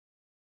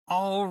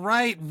All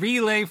right,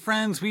 relay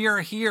friends, we are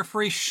here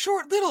for a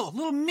short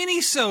little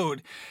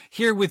mini-sode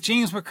here with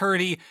James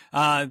McKirdy,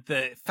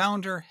 the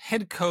founder,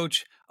 head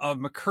coach of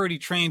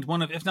McKirdy Trained,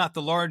 one of, if not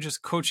the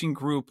largest coaching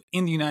group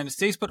in the United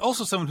States, but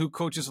also someone who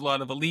coaches a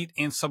lot of elite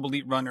and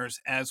sub-elite runners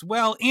as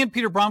well. And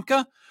Peter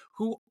Bromka,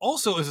 who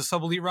also is a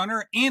sub-elite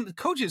runner and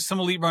coaches some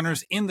elite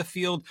runners in the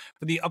field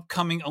for the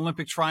upcoming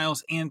Olympic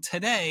trials. And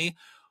today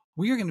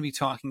we are going to be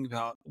talking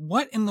about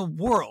what in the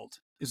world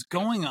is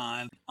going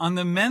on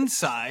the men's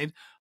side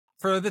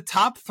for the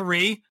top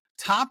three,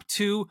 top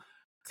two,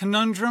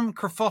 conundrum,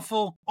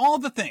 kerfuffle, all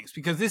the things,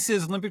 because this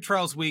is Olympic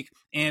Trials Week.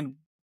 And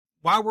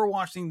while we're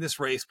watching this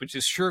race, which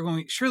is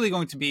surely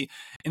going to be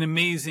an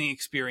amazing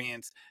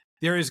experience,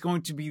 there is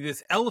going to be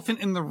this elephant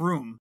in the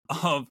room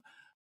of,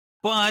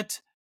 but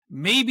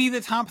maybe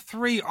the top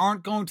three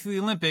aren't going to the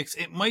Olympics.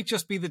 It might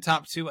just be the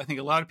top two. I think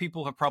a lot of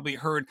people have probably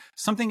heard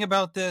something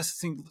about this. I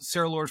think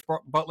Sarah Lorge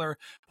Butler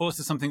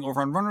posted something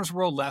over on Runner's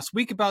World last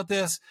week about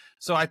this.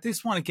 So I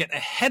just want to get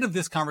ahead of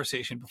this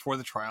conversation before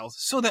the trials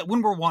so that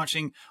when we're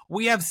watching,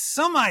 we have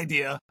some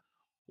idea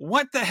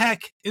what the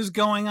heck is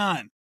going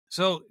on.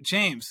 So,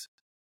 James,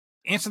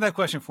 answer that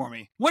question for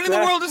me. What in the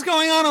world is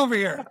going on over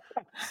here?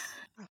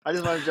 I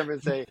just want to jump in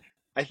and say,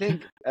 I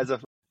think as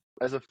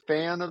a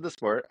fan of the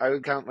sport, I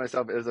would count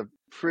myself as a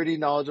pretty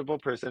knowledgeable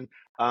person.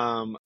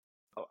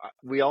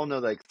 We all know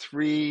like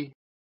 3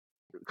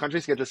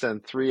 countries get to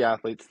send 3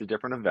 athletes to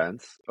different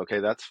events. Okay,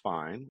 that's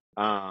fine.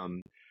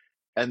 And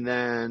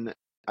then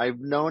I've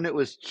known it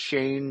was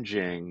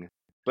changing,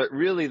 but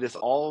really this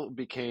all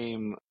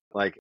became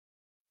like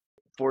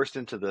forced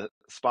into the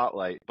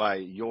spotlight by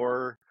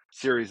your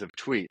series of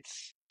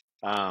tweets.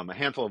 A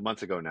handful of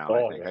months ago now,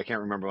 I think. Yeah. I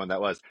can't remember when that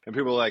was. And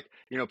people were like,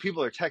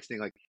 people are texting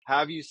like,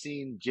 have you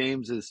seen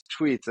James's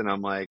tweets? And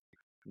I'm like,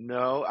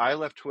 no, I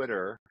left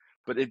Twitter,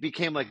 but it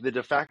became like the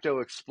de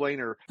facto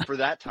explainer for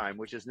that time,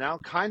 which is now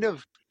kind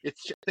of,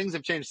 things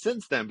have changed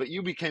since then, but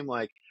you became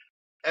like,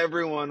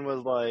 everyone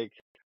was like,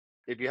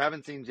 if you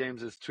haven't seen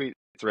James's tweet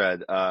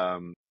thread,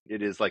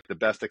 it is like the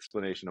best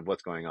explanation of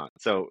what's going on.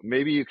 So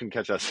maybe you can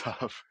catch us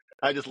up.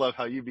 I just love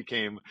how you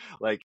became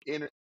like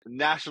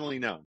nationally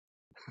known.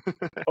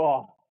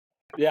 Oh,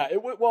 yeah.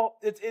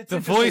 It's the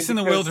voice in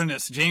the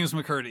wilderness, James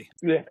McKirdy.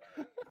 Yeah,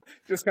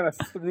 just kind of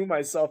threw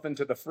myself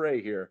into the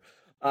fray here,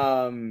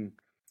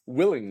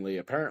 willingly,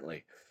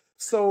 apparently.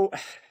 So,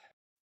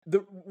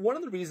 one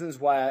of the reasons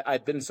why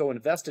I've been so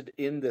invested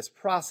in this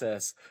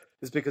process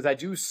is because I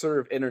do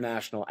serve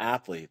international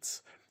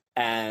athletes,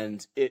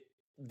 and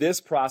this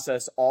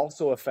process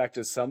also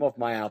affected some of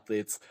my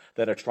athletes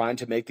that are trying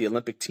to make the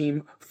Olympic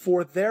team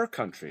for their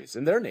countries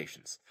and their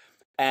nations.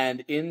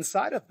 And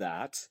inside of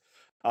that,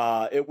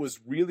 it was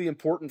really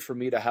important for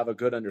me to have a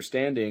good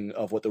understanding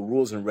of what the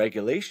rules and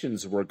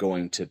regulations were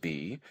going to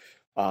be.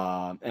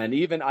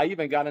 And I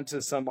even got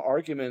into some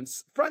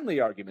arguments, friendly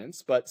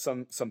arguments, but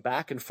some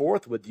back and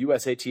forth with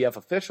USATF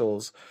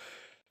officials,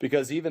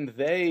 because even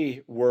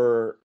they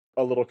were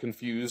a little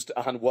confused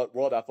on what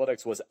World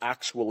Athletics was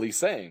actually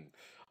saying.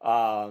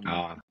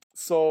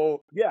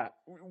 So yeah,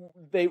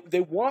 they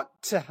want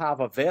to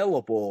have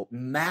available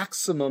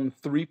maximum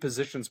 3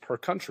 positions per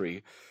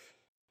country,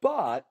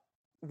 but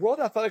World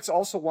Athletics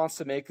also wants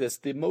to make this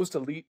the most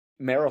elite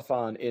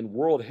marathon in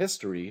world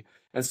history,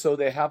 and so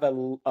they have a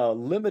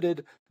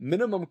limited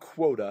minimum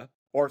quota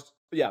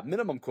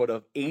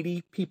of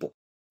 80 people.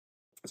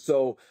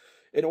 So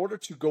in order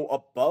to go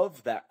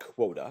above that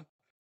quota,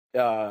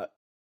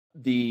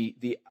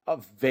 the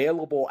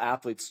available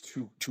athletes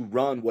to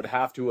run would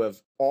have to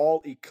have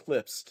all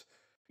eclipsed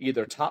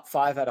either top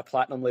 5 at a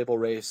platinum label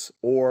race,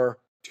 or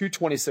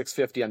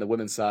 2:26.50 on the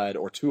women's side,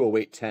 or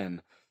 2:08.10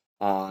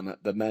 on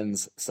the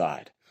men's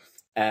side,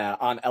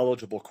 on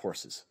eligible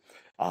courses.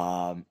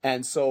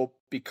 And so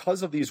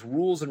because of these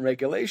rules and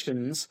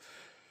regulations,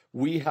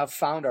 we have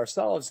found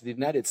ourselves, the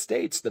United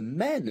States, the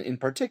men in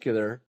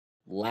particular,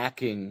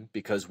 lacking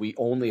because we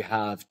only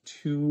have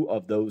 2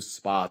 of those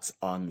spots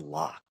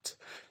unlocked.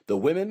 The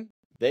women,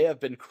 they have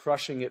been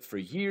crushing it for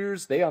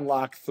years. They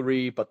unlocked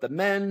 3, but the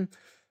men,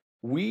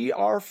 we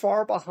are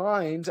far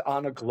behind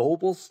on a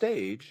global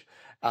stage,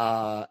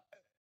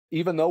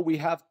 even though we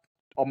have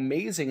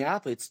amazing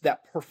athletes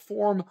that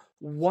perform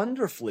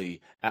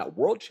wonderfully at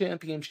world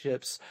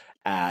championships,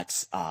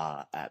 at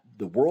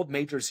the world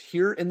majors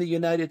here in the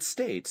United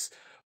States.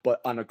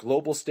 But on a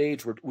global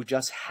stage, we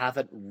just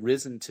haven't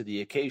risen to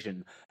the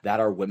occasion that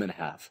our women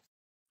have.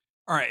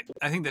 All right.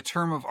 I think the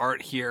term of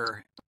art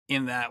here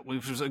in that,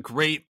 which was a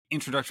great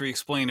introductory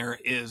explainer,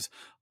 is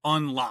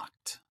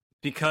unlocked.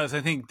 Because I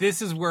think this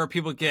is where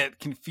people get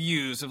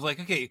confused of like,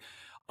 okay,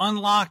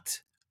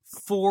 unlocked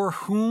for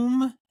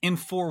whom and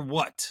for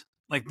what?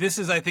 Like, this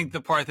is, I think, the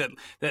part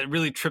that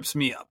really trips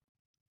me up.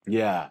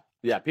 Yeah.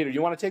 Yeah. Peter,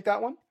 you want to take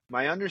that one?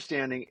 My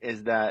understanding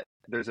is that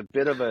there's a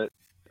bit of a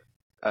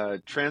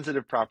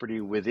transitive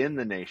property within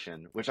the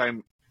nation, which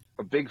I'm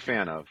a big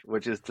fan of,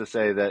 which is to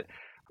say that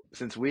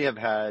since we have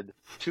had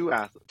 2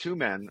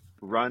 men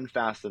run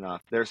fast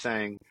enough, they're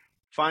saying,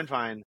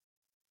 fine,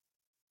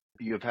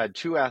 you have had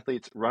 2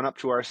 athletes run up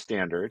to our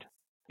standard,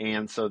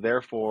 And so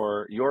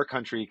therefore your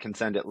country can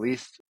send at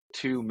least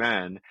 2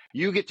 men.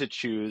 You get to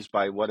choose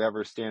by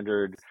whatever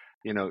standard,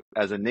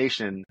 as a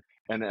nation.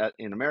 And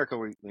in America,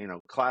 we,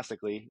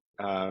 classically,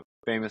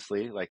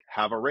 famously, like,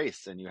 have a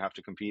race and you have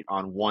to compete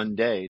on one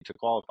day to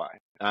qualify.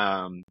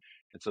 And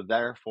so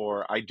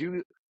therefore I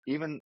get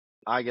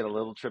a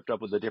little tripped up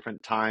with the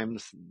different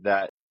times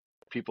that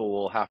people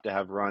will have to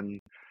have run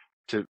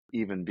to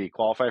even be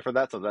qualified for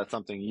that. So that's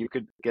something you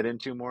could get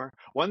into more.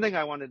 One thing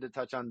I wanted to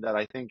touch on that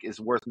I think is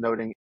worth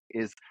noting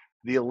is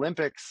the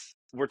Olympics.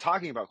 We're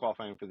talking about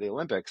qualifying for the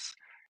Olympics,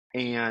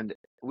 and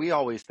we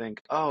always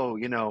think, oh,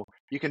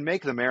 you can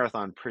make the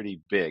marathon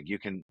pretty big. You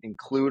can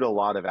include a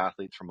lot of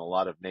athletes from a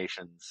lot of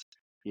nations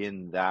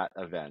in that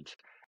event.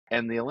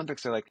 And the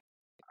Olympics are like,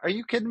 are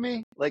you kidding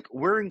me? Like,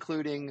 we're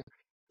including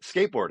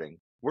skateboarding.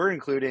 We're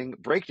including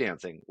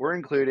breakdancing. We're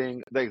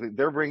including,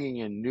 they're bringing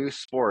in new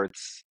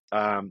sports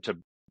to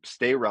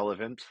stay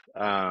relevant,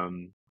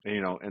 and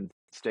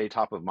stay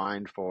top of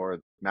mind for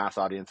mass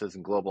audiences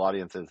and global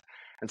audiences.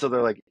 And so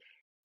they're like,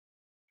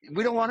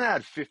 we don't want to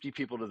add 50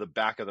 people to the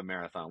back of the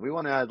marathon. We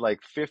want to add like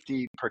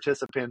 50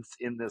 participants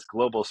in this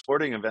global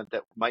sporting event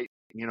that might,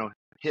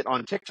 hit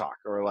on TikTok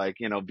or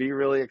be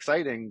really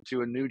exciting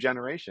to a new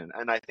generation.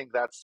 And I think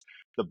that's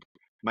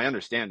my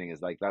understanding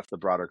is like, that's the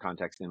broader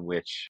context in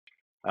which,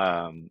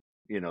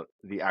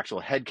 the actual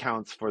head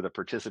counts for the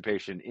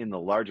participation in the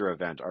larger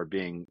event are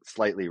being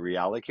slightly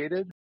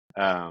reallocated.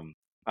 I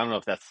don't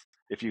know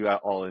if you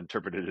all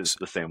interpreted it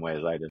the same way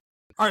as I did.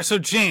 All right, so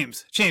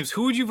James,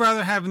 who would you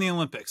rather have in the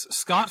Olympics,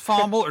 Scott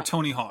Fauble or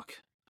Tony Hawk?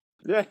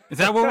 Yeah. Is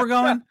that where we're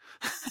going?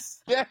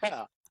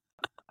 Yeah.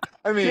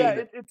 I mean,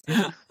 yeah,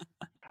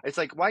 it's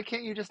like, why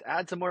can't you just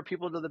add some more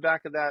people to the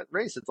back of that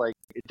race? It's like,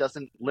 it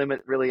doesn't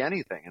limit really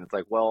anything. And it's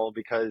like, well,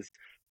 because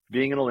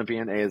being an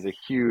Olympian is a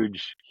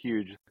huge,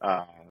 huge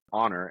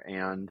honor.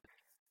 And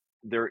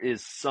there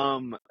is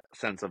some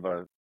sense of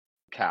a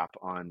cap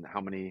on how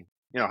many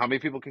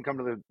people can come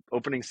to the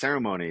opening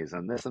ceremonies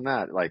and this and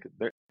that. Like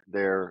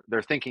they're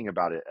thinking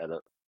about it in a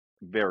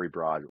very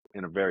broad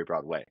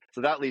way.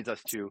 So that leads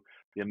us to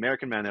the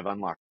American men have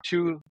unlocked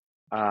 2,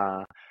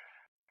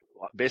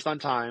 based on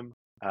time.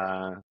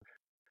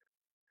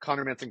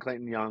 Connor Manson,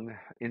 Clayton Young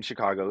in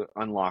Chicago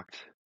unlocked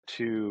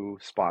 2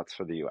 spots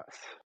for the U.S.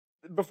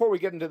 Before we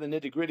get into the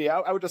nitty gritty,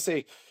 I would just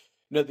say,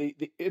 the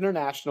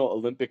International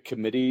Olympic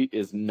Committee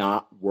is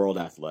not World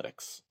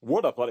Athletics.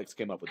 World Athletics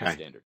came up with the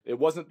standard. It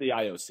wasn't the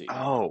IOC.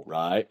 Oh,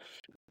 right.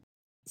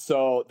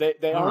 So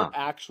they aren't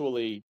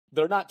actually,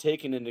 they're not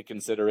taking into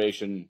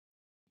consideration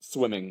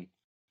swimming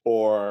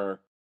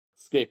or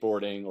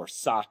skateboarding or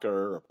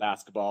soccer or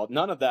basketball.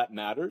 None of that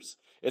matters.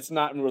 It's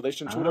not in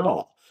relation to it at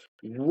all.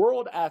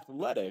 World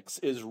Athletics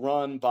is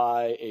run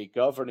by a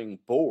governing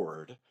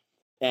board,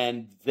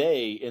 and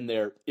they, in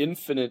their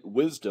infinite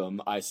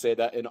wisdom, I say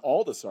that in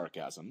all the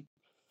sarcasm,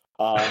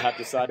 have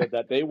decided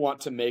that they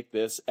want to make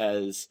this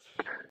as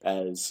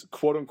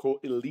quote unquote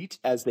elite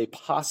as they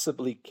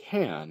possibly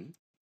can,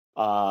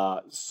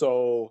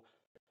 so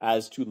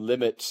as to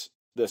limit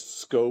the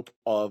scope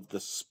of the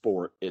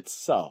sport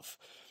itself.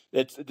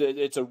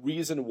 It's a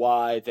reason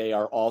why they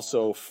are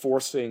also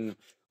forcing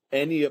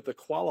any of the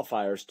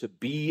qualifiers to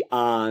be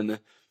on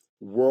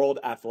World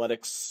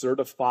Athletics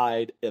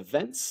certified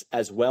events,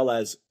 as well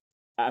as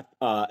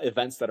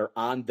events that are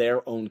on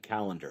their own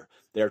calendar.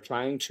 They're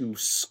trying to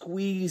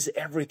squeeze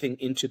everything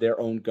into their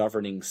own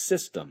governing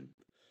system,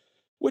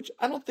 which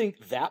I don't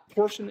think that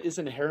portion is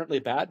inherently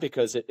bad,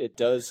 because it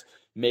does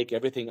make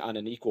everything on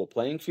an equal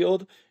playing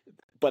field.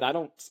 But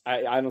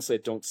I honestly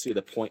don't see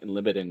the point in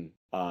limiting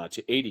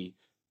to 80.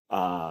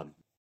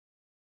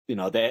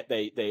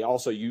 They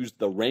also used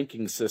the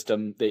ranking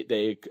system.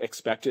 They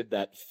expected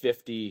that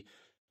 50%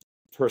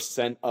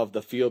 of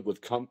the field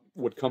would come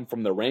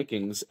from the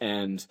rankings,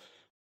 and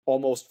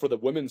almost for the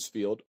women's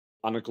field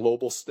on a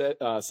global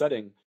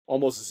setting,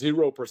 almost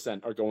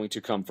 0% are going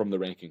to come from the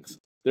rankings.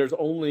 There's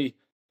only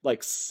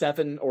like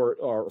 7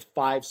 or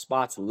 5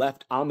 spots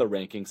left on the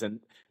rankings,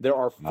 and there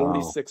are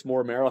 46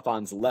 more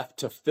marathons left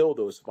to fill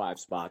those 5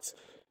 spots.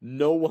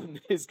 No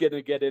one is going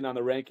to get in on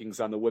the rankings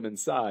on the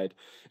women's side,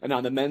 and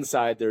on the men's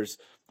side, there's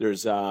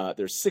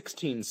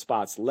 16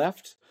 spots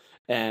left,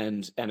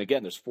 and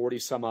again, there's 40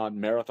 some odd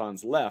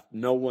marathons left.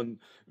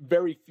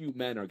 Very few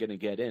men are going to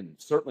get in.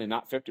 Certainly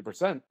not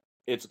 50%.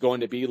 It's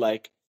going to be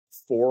like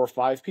 4 or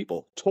 5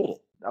 people total.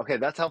 Okay,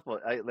 that's helpful.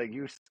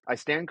 I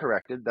stand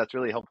corrected. That's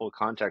really helpful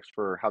context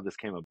for how this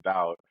came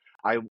about.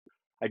 I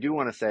do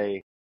want to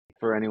say,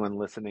 for anyone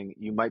listening,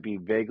 you might be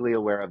vaguely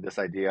aware of this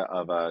idea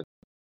of a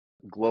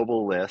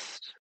global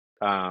list,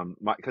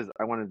 because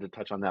I wanted to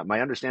touch on that.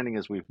 My understanding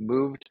is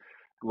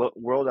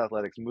World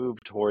Athletics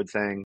moved towards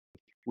saying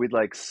we'd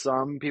like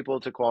some people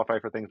to qualify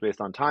for things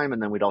based on time,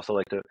 and then we'd also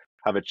like to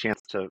have a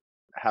chance to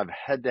have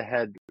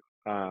head-to-head,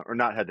 or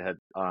not head-to-head,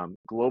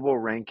 global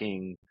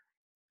ranking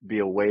be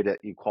a way that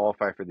you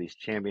qualify for these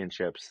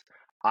championships.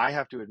 I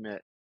have to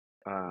admit,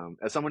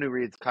 as someone who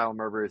reads Kyle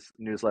Merber's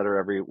newsletter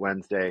every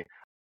Wednesday,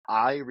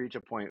 I reach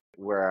a point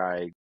where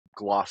I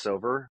gloss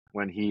over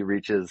when he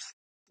reaches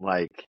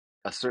like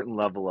a certain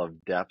level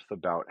of depth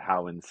about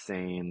how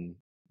insanely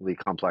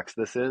complex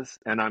this is.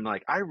 And I'm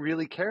like, I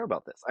really care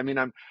about this. I mean,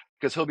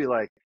 because he'll be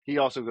like, he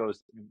also goes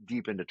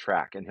deep into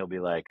track, and he'll be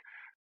like,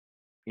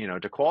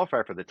 to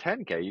qualify for the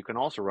 10K, you can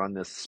also run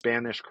this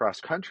Spanish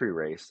cross country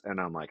race. And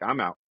I'm like, I'm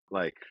out.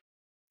 Like,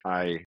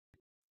 I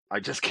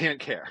just can't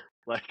care.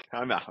 Like,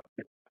 I'm out.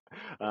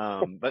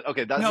 But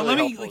okay, that's No,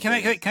 really helpful. can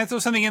I throw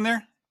something in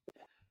there?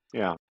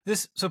 Yeah.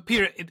 So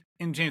Peter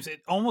and James,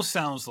 it almost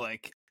sounds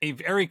like a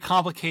very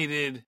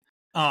complicated,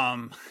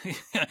 in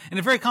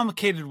a very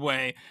complicated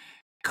way,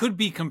 could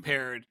be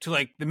compared to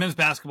like the men's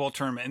basketball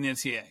tournament in the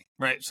NCAA,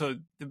 right? So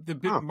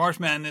the March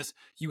Madness,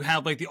 you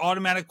have like the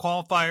automatic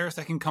qualifiers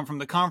that can come from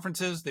the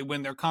conferences. They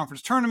win their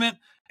conference tournament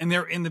and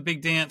they're in the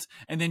big dance.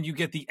 And then you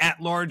get the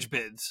at-large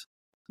bids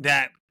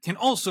that can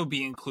also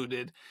be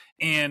included.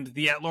 And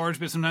the at-large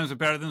bids sometimes are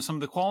better than some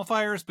of the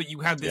qualifiers, but you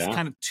have this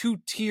kind of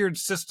two-tiered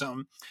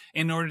system.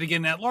 In order to get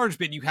an at-large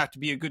bid, you have to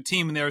be a good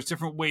team. And there's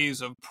different ways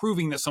of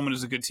proving that someone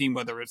is a good team,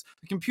 whether it's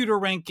the computer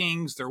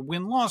rankings, their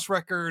win-loss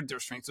record, their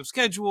strengths of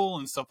schedule,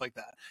 and stuff like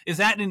that. Is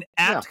that an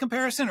apt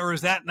comparison, or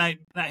is that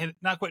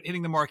not quite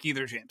hitting the mark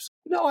either, James?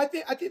 No, I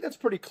think that's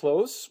pretty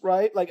close,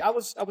 right? Like I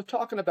was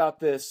talking about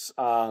this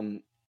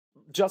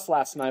just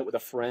last night with a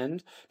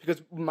friend,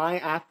 because my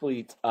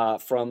athlete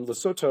from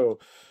Lesotho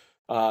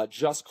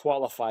just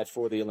qualified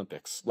for the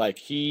Olympics. Like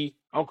he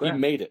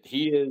made it.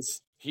 He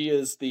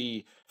is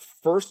the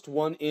first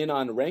one in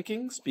on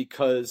rankings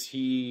because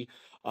he's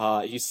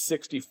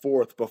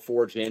 64th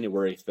before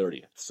January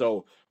 30th.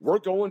 So we're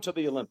going to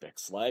the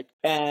Olympics,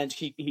 and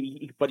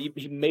he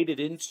made it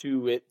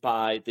into it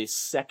by the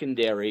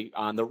secondary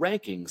on the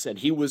rankings, and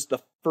he was the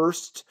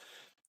first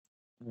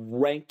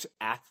ranked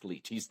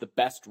athlete. He's the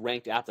best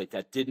ranked athlete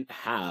that didn't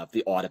have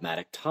the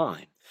automatic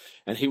time.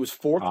 And he was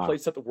fourth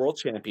place at the World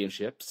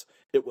Championships.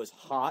 It was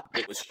hot.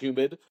 It was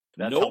humid.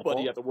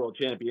 Nobody at the World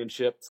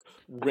Championships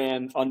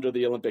ran under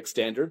the Olympic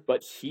standard,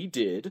 but he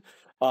did.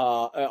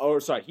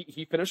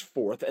 He finished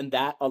fourth, and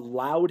that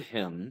allowed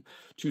him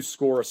to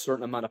score a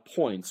certain amount of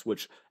points,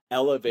 which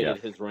elevated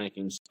his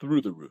rankings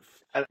through the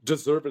roof.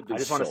 Deservedly. I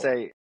just want to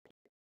say,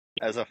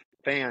 as a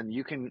fan,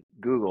 you can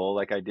Google,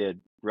 like I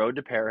did, Road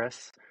to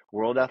Paris,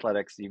 World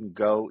Athletics.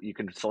 You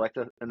can select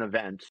an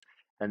event,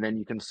 and then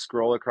you can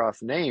scroll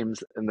across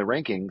names in the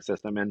ranking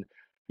system, and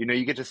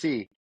you get to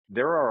see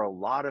there are a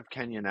lot of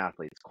Kenyan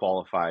athletes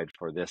qualified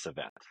for this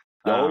event.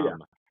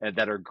 And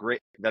that are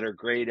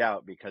grayed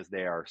out because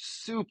they are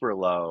super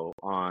low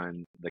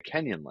on the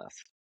Kenyan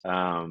list.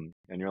 And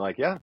you're like,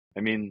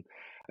 and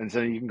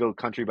so you can go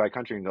country by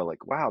country and go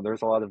like, wow,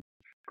 there's a lot of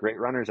great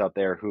runners out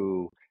there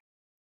who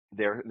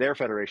their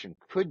federation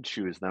could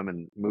choose them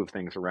and move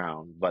things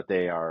around, but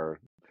they are,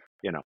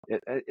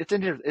 it's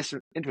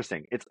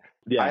interesting.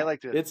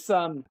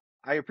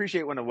 I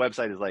appreciate when a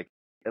website is like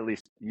at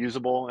least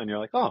usable, and you're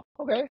like, oh,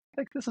 okay,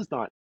 like this is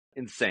not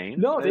insane.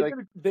 No,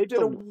 they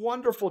did a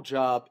wonderful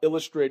job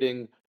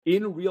illustrating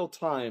in real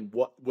time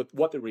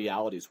what the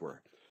realities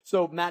were.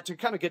 So, Matt, to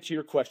kind of get to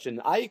your question,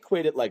 I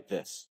equate it like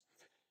this.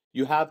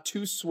 You have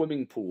two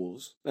swimming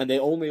pools, and they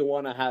only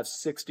want to have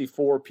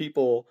 64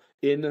 people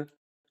in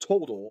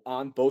total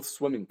on both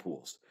swimming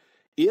pools.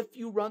 If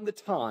you run the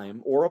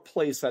time or a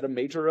place at a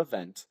major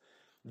event,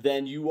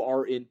 then you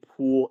are in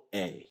Pool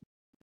A.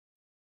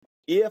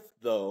 If,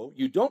 though,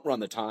 you don't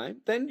run the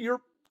time, then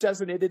you're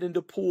designated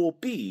into Pool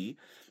B.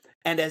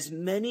 And as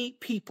many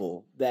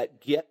people that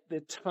get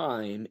the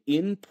time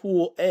in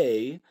Pool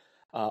A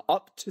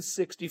up to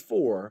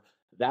 64,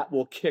 that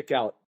will kick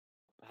out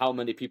how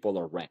many people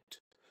are ranked.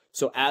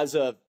 So as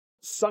of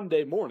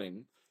Sunday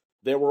morning,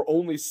 there were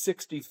only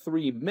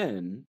 63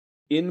 men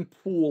in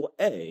Pool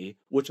A,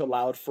 which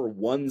allowed for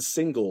one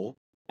single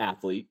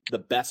athlete, the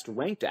best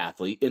ranked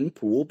athlete, in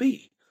Pool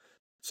B.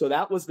 So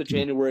that was the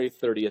January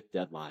 30th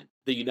deadline.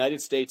 The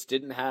United States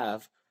didn't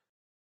have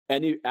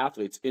any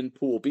athletes in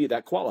Pool B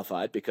that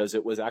qualified because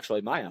it was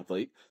actually my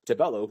athlete,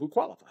 Tabello, who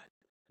qualified.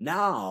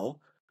 Now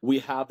we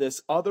have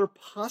this other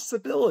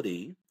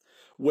possibility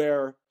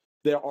where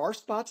there are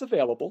spots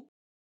available,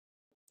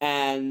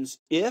 and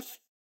if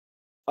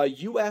a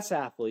U.S.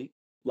 athlete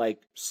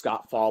like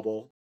Scott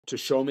Fauble,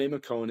 Tashome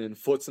McConan,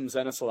 Futsum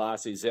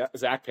Zeneselassie,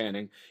 Zach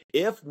Panning,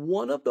 if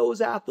one of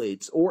those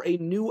athletes or a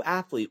new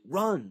athlete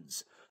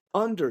runs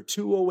under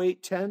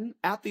 2:08:10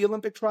 at the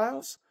Olympic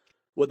trials,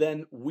 well,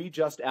 then we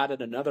just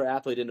added another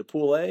athlete into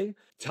Pool A.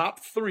 Top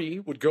three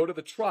would go to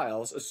the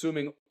trials,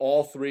 assuming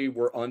all three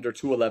were under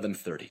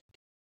 2:11:30.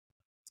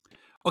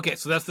 Okay,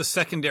 so that's the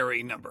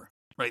secondary number,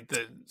 right?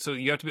 So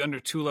you have to be under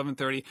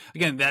 2:11:30.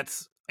 Again,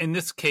 that's, in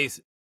this case,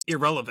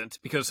 irrelevant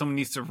because someone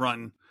needs to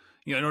run,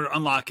 in order to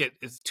unlock it,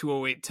 it's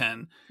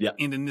 2:08:10. Yeah.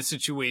 And in this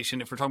situation,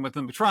 if we're talking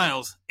about the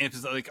trials, if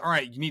it's like, all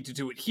right, you need to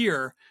do it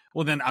here,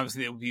 well, then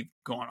obviously it would be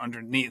going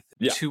underneath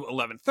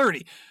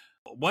 2:11:30.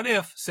 What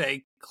if,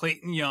 say,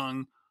 Clayton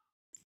Young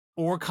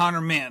or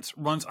Connor Mance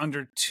runs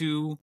under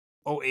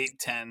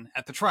 2:08:10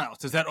 at the trials?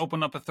 Does that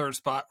open up a third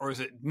spot, or is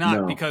it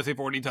not because they've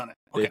already done it?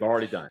 Okay. They've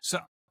already done it.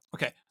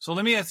 So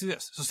let me ask you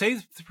this. So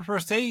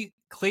say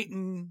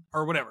Clayton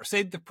or whatever,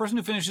 say the person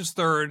who finishes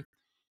third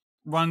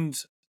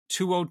runs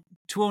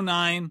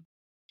 209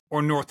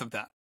 or north of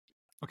that.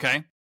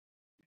 Okay.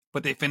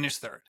 But they finished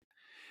third.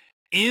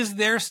 Is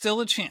there still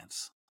a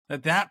chance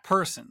that that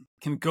person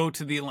can go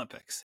to the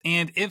Olympics?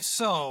 And if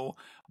so,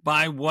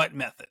 by what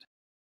method?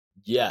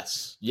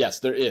 Yes,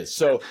 there is.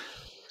 So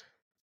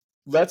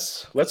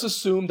let's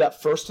assume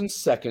that first and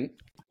second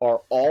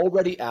are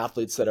already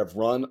athletes that have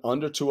run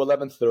under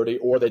 2:11:30,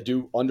 or they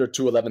do under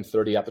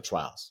 2:11:30 at the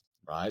trials,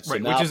 right? So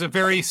right, now, which is a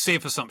very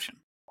safe assumption.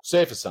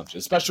 Safe assumption,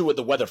 especially with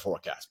the weather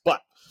forecast.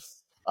 But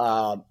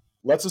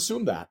let's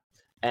assume that.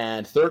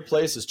 And third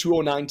place is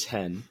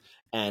 2:09:10,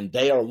 and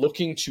they are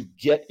looking to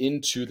get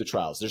into the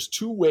trials. There's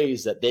two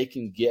ways that they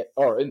can get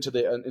into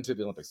the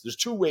Olympics. There's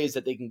two ways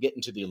that they can get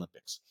into the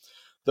Olympics.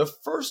 The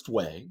first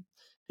way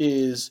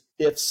is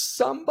if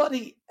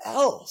somebody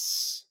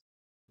else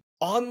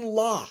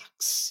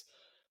unlocks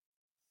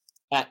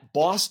at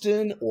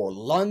Boston or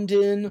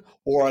London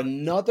or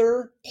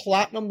another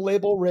platinum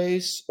label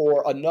race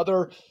or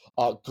another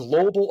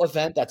global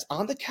event that's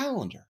on the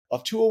calendar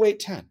of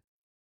 2:08:10,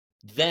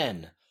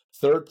 then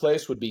third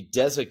place would be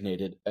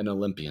designated an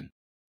Olympian.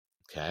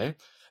 Okay.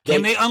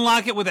 Can they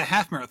unlock it with a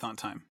half marathon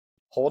time?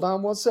 Hold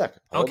on one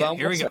second.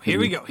 Here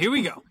we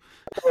go.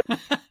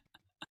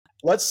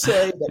 Let's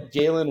say that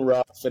Galen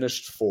Rupp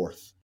finished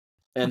fourth,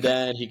 and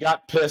then he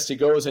got pissed. He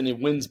goes and he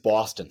wins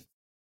Boston,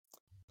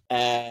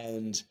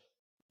 and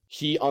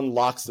he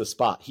unlocks the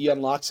spot. He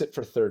unlocks it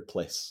for third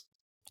place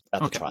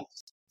at the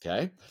trials.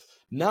 Okay.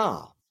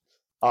 Now,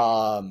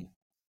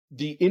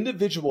 the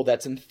individual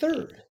that's in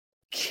third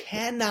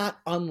cannot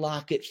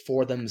unlock it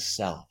for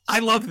themselves. I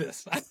love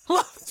this. It's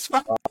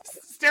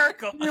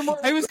hysterical.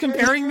 I was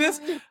comparing this,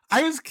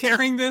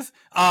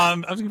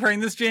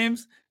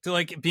 James, to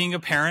like being a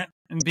parent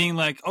and being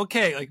like,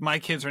 okay, like my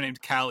kids are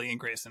named Callie and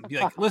Grayson. Be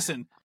like,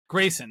 listen,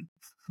 Grayson,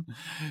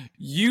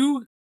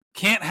 you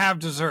can't have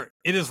dessert.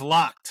 It is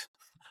locked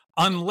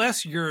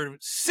unless your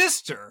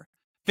sister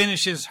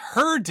finishes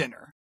her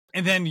dinner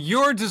and then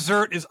your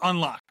dessert is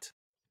unlocked.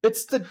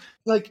 It's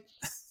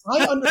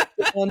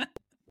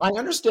I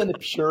understand the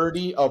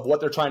purity of what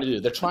they're trying to do.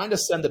 They're trying to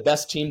send the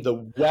best team,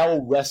 the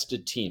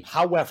well-rested team.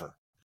 However,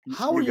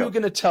 how are you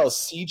going to tell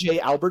CJ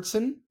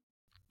Albertson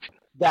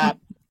that,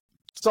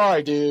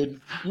 sorry,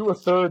 dude, you were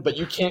third, but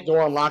you can't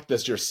go unlock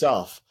this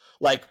yourself?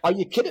 Like, are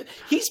you kidding?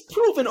 He's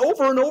proven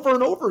over and over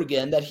and over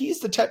again that he's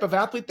the type of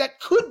athlete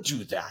that could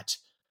do that.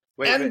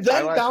 Then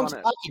bounce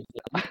back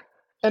again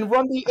and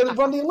run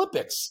the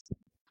Olympics.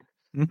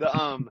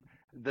 The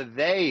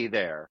they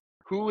there.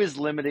 Who is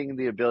limiting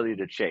the ability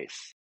to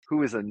chase?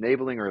 Who is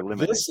enabling or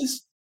limiting?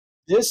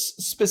 This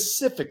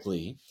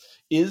specifically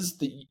is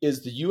the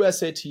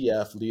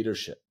USATF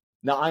leadership.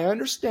 Now I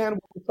understand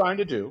what we're trying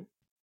to do.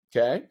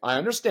 Okay, I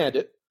understand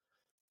it,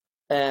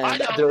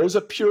 and there is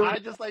a pure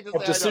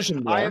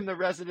decision there. I am the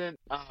resident.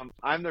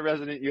 I'm the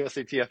resident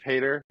USATF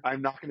hater.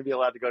 I'm not going to be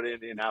allowed to go to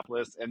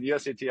Indianapolis, and the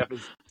USATF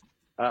is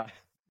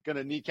going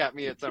to kneecap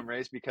me at some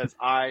race because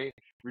I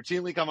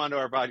routinely come onto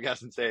our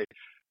podcast and say,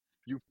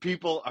 you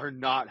people are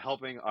not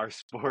helping our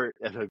sport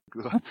at a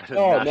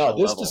national level.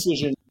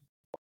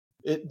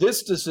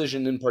 This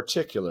decision in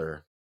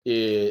particular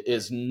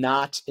is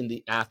not in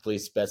the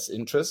athlete's best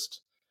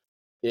interest,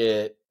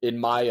 in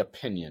my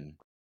opinion,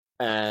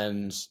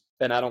 and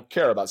I don't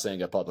care about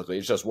saying it publicly.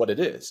 It's just what it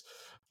is,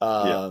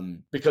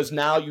 because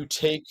now you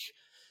take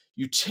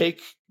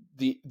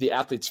the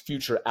athlete's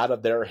future out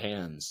of their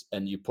hands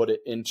and you put it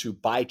into,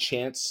 by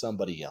chance,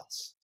 somebody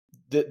else.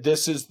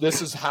 This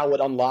is how it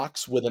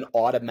unlocks with an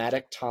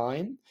automatic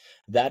time.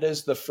 That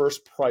is the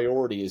first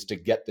priority, is to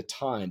get the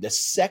time. The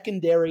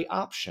secondary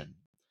option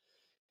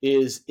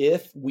is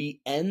if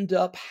we end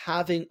up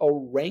having a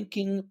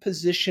ranking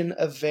position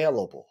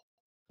available.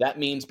 That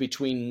means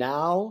between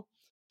now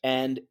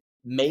and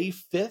May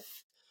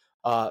 5th,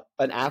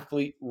 an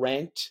athlete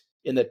ranked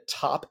in the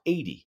top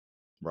 80,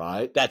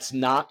 right? That's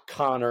not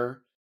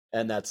Connor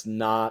and that's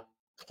not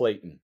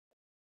Clayton.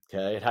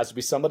 Okay, it has to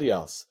be somebody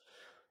else.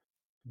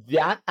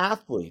 That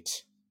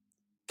athlete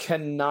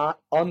cannot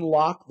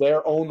unlock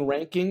their own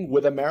ranking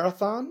with a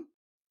marathon,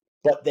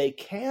 but they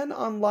can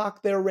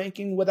unlock their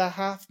ranking with a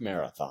half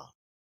marathon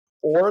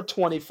or a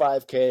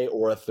 25K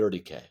or a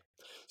 30K.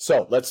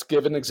 So let's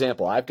give an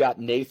example. I've got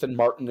Nathan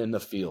Martin in the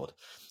field.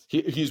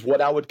 He's what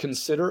I would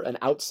consider an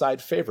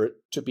outside favorite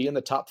to be in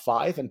the top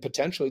 5 and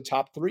potentially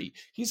top 3.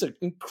 He's an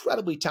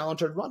incredibly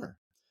talented runner.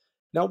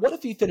 Now, what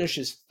if he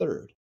finishes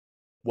third?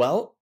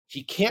 Well,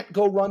 he can't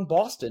go run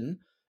Boston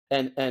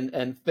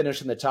and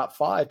finish in the top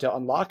 5 to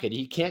unlock it.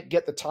 He can't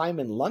get the time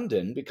in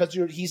London because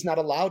he's not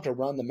allowed to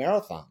run the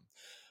marathon.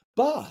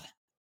 But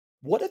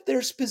what if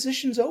there's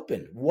positions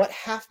open? What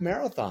half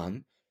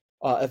marathon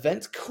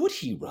events could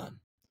he run?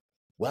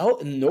 Well,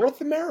 in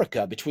North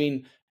America,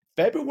 between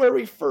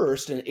February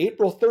 1st and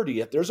April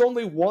 30th, there's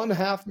only one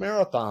half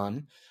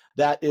marathon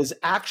that is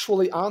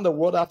actually on the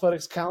World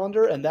Athletics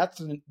calendar, and that's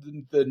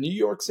the New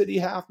York City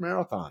Half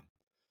Marathon.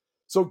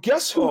 So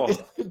guess who?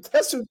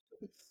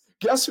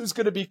 Guess who's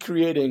going to be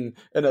creating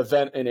an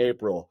event in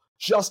April,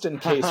 just in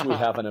case we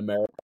have an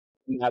American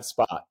in that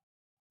spot?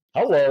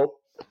 Hello.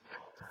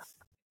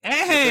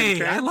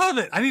 Hey, I love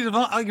it. I need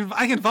to.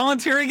 I can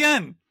volunteer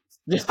again.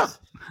 Yeah,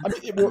 I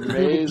mean, we would keep it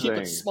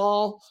Amazing.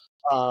 small.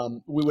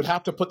 We would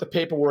have to put the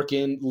paperwork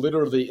in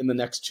literally in the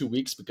next 2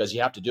 weeks because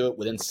you have to do it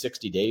within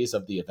 60 days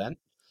of the event.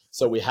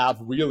 So we have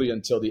really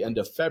until the end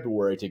of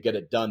February to get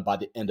it done by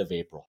the end of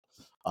April.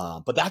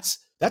 But that's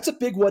a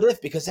big what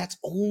if because that's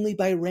only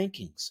by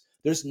rankings.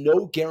 There's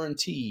no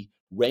guarantee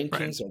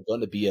rankings are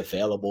going to be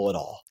available at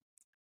all.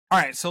 All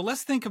right, so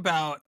let's think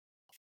about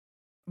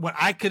what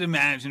I could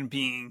imagine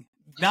being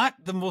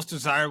not the most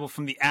desirable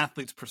from the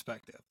athlete's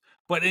perspective,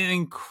 but an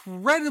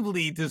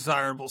incredibly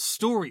desirable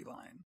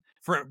storyline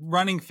for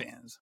running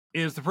fans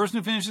is the person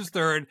who finishes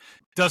third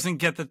doesn't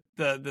get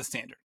the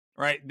standard,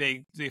 right?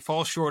 They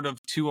fall short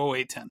of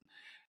 2:08:10.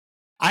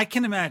 I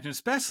can imagine,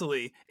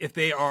 especially if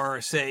they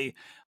are, say,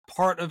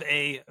 part of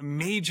a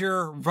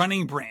major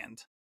running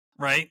brand,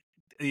 right?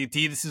 The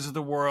Adidas's of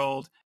the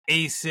world,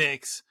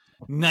 Asics,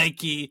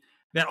 Nike,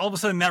 that all of a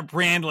sudden that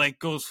brand like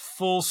goes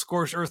full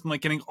scorched earth and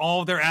like getting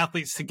all of their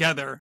athletes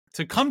together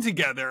to come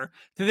together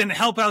to then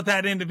help out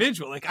that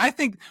individual. Like I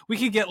think we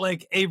could get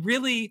like a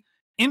really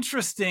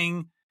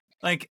interesting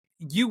like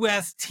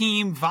US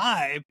team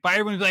vibe by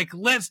everyone like,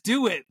 let's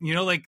do it. You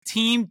know, like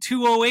team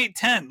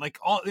 20810, like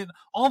all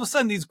of a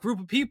sudden these group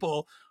of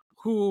people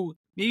who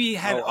maybe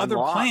had other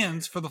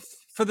plans for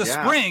the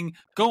spring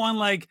go on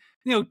like,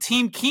 you know,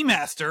 team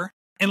Keymaster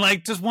and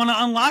like just want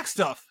to unlock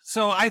stuff.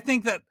 So I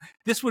think that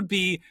this would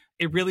be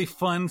a really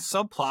fun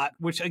subplot,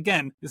 which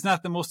again is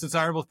not the most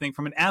desirable thing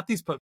from an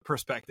athlete's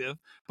perspective,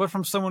 but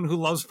from someone who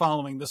loves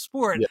following the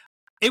sport,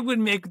 it would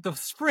make the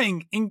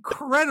spring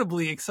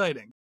incredibly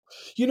exciting.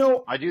 You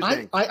know, I do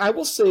think I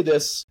will say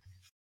this.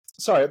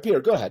 Sorry, Peter,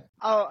 go ahead.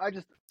 Oh,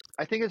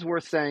 I think it's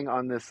worth saying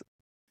on this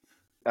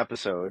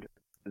episode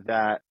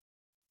that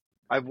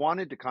I've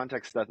wanted to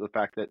context that the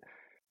fact that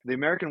the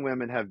American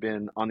women have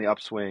been on the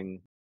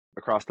upswing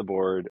across the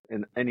board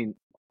in a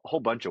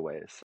whole bunch of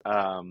ways,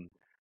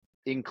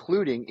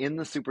 including in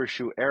the super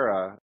shoe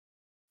era.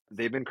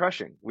 They've been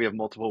crushing. We have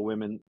multiple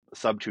women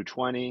sub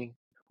 220.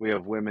 We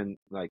have women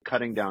like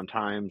cutting down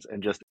times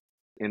and just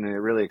in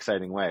a really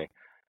exciting way.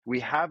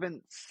 We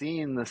haven't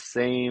seen the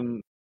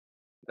same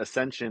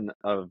ascension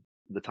of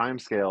the time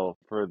scale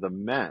for the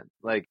men.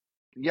 Like,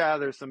 yeah,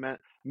 there's some men,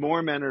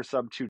 more men are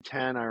sub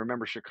 210. I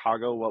remember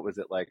Chicago, what was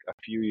it like a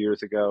few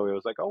years ago? It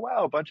was like, oh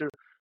wow,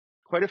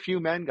 quite a few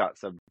men got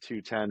sub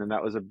 210, and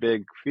that was a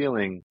big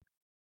feeling.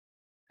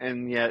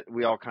 And yet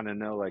we all kind of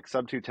know like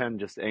sub 210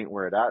 just ain't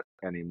where it at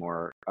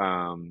anymore.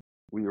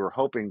 We were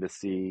hoping to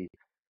see,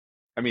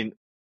 I mean,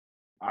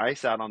 I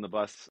sat on the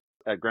bus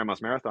at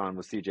Grandma's Marathon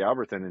with CJ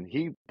Albertson, and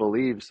he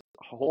believes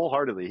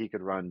wholeheartedly he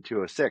could run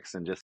 206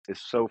 and just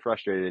is so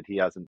frustrated he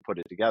hasn't put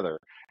it together.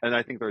 And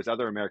I think there's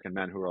other American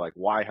men who are like,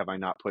 why have I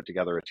not put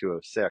together a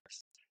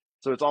 206?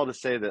 So it's all to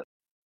say that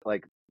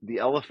like the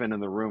elephant in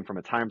the room from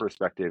a time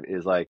perspective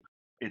is like,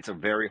 it's a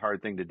very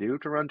hard thing to do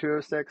to run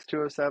 206,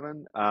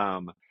 207.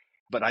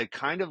 But I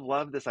kind of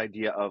love this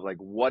idea of like,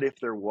 what if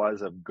there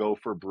was a go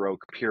for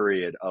broke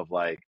period of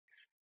like,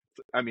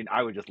 I mean,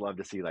 I would just love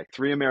to see like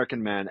 3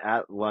 American men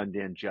at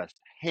London just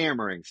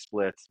hammering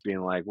splits,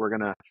 being like, we're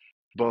going to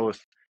both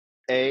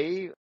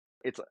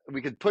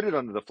we could put it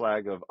under the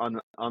flag of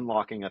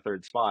unlocking a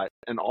third spot.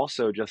 And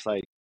also just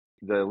like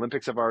the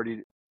Olympics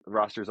the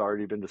roster's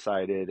already been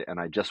decided. And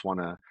we're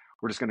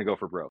just going to go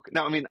for broke.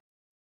 Now, I mean,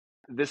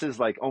 this is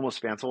like almost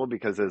fanciful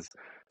because as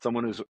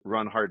someone who's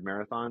run hard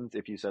marathons,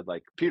 if you said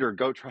like, Peter,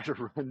 go try to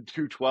run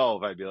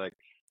 212, I'd be like,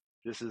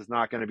 this is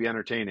not going to be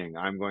entertaining.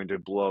 I'm going to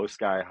blow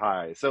sky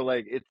high. So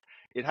like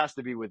it has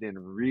to be within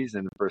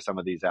reason for some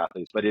of these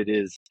athletes, but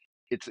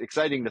it's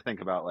exciting to think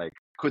about like,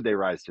 could they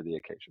rise to the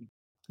occasion?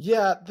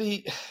 Yeah,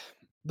 the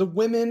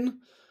women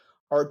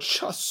are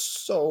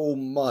just so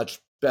much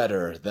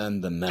better than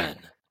the men.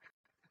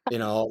 You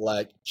know,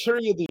 like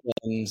period the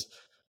end,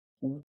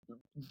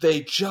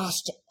 they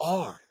just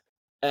are.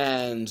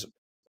 And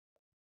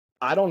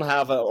I don't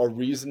have a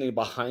reasoning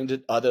behind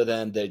it other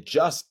than they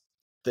just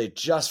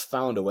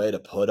found a way to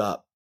put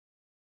up.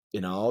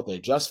 You know, they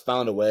just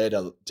found a way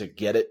to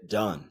get it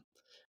done.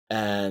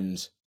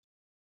 And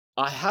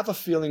I have a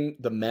feeling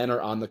the men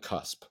are on the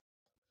cusp.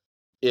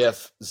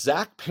 If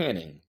Zach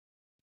Panning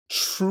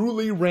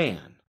truly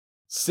ran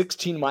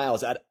 16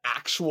 miles at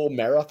actual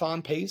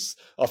marathon pace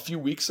a few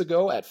weeks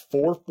ago at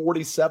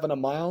 4:47 a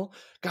mile,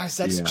 guys,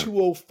 that's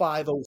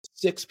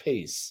 2:05:06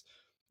 pace,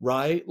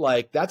 right?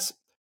 Like that's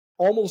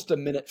almost a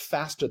minute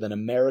faster than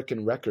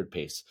American record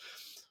pace,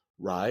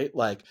 right?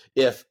 Like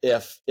if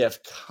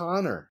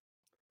Connor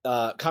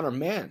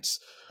Mance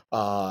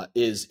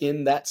is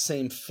in that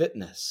same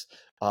fitness,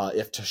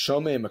 if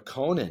Tashome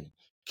McKonen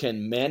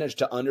can manage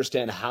to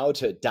understand how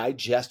to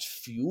digest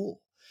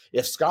fuel,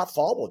 if Scott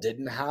Fauble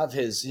didn't have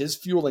his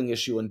fueling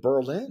issue in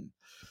Berlin,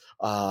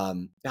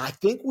 I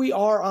think we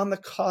are on the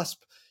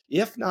cusp,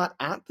 if not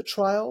at the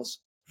trials,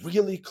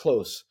 really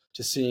close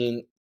to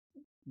seeing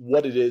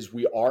what it is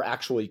we are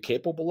actually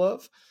capable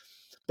of.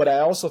 But I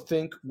also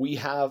think we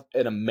have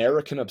an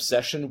American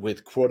obsession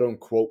with quote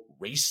unquote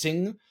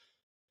racing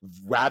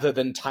rather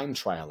than time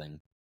trialing.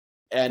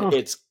 And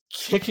it's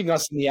kicking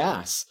us in the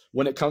ass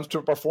when it comes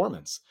to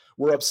performance.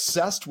 We're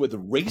obsessed with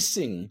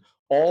racing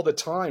all the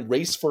time,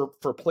 race for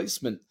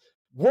placement.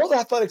 World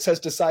Athletics has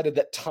decided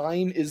that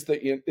time is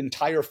the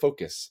entire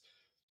focus,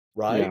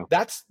 right?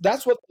 Yeah.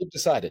 That's what they've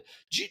decided.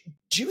 Do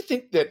you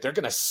think that they're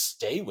going to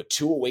stay with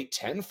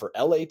 208.10 for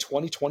LA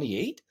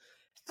 2028?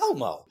 Hell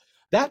no.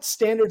 That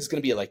standard is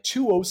going to be like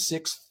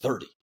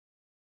 206.30.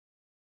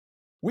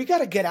 We got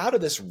to get out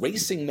of this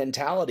racing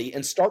mentality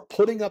and start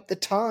putting up the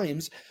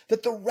times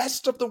that the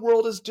rest of the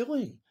world is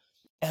doing.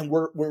 And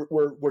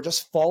we're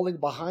just falling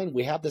behind.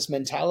 We have this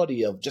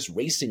mentality of just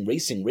racing,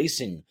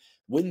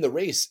 win the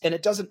race. And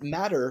it doesn't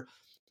matter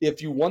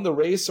if you won the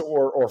race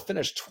or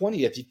finished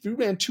 20th. If you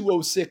ran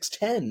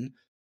 206.10,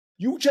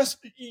 you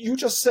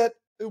just set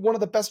one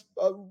of the best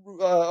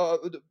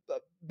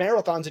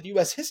marathons in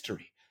U.S.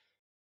 history,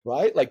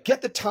 right? Like,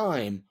 get the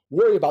time,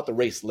 worry about the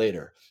race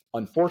later.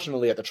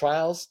 Unfortunately, at the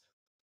trials,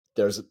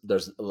 there's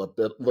a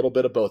little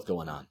bit of both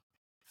going on.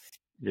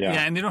 Yeah,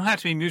 and they don't have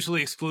to be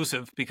mutually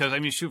exclusive because, I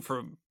mean, shoot,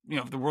 for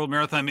the World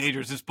Marathon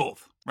Majors, it's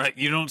both, right?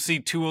 You don't see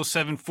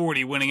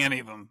 207.40 winning any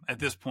of them at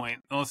this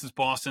point, unless it's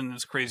Boston and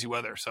it's crazy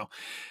weather. So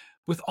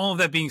with all of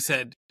that being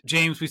said,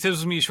 James, we said this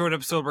was going to be a short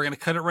episode. We're going to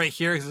cut it right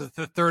here because it's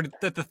at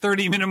the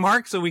 30-minute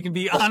mark, so we can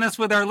be honest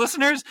with our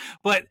listeners.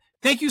 But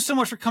thank you so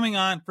much for coming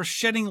on, for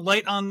shedding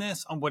light on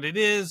this, on what it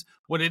is,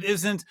 what it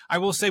isn't. I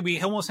will say we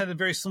almost had a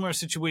very similar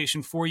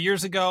situation 4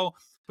 years ago.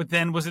 But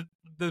then was it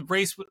the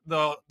race,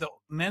 the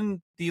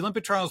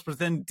Olympic trials was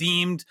then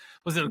deemed,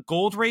 was it a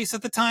gold race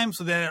at the time?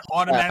 So then it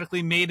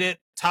automatically made it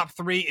top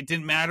 3. It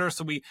didn't matter.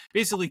 So we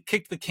basically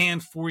kicked the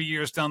can 4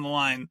 years down the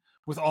line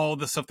with all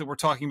the stuff that we're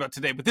talking about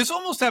today. But this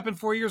almost happened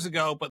 4 years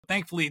ago, but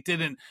thankfully it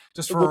didn't,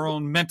 just for our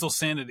own mental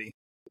sanity.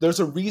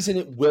 There's a reason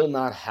it will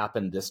not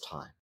happen this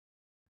time.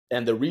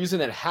 And the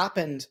reason it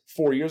happened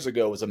 4 years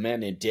ago was a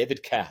man named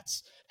David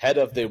Katz, head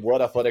of the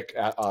World Athletic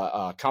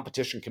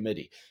Competition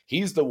Committee.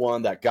 He's the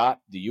one that got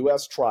the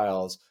U.S.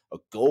 trials a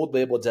gold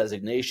label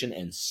designation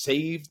and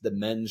saved the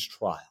men's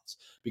trials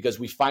because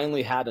we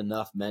finally had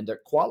enough men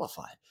that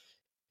qualified.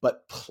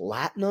 But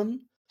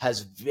platinum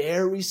has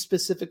very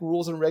specific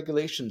rules and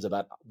regulations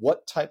about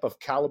what type of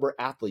caliber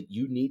athlete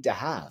you need to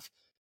have.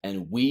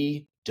 And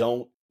we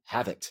don't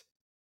have it.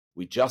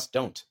 We just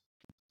don't.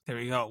 There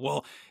you go.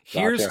 Well,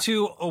 here's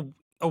to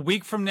a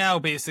week from now,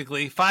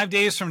 basically 5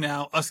 days from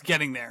now, us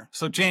getting there.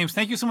 So James,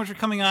 thank you so much for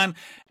coming on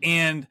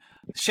and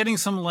shedding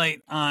some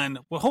light on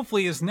what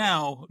hopefully is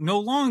now no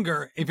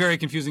longer a very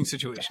confusing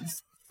situation.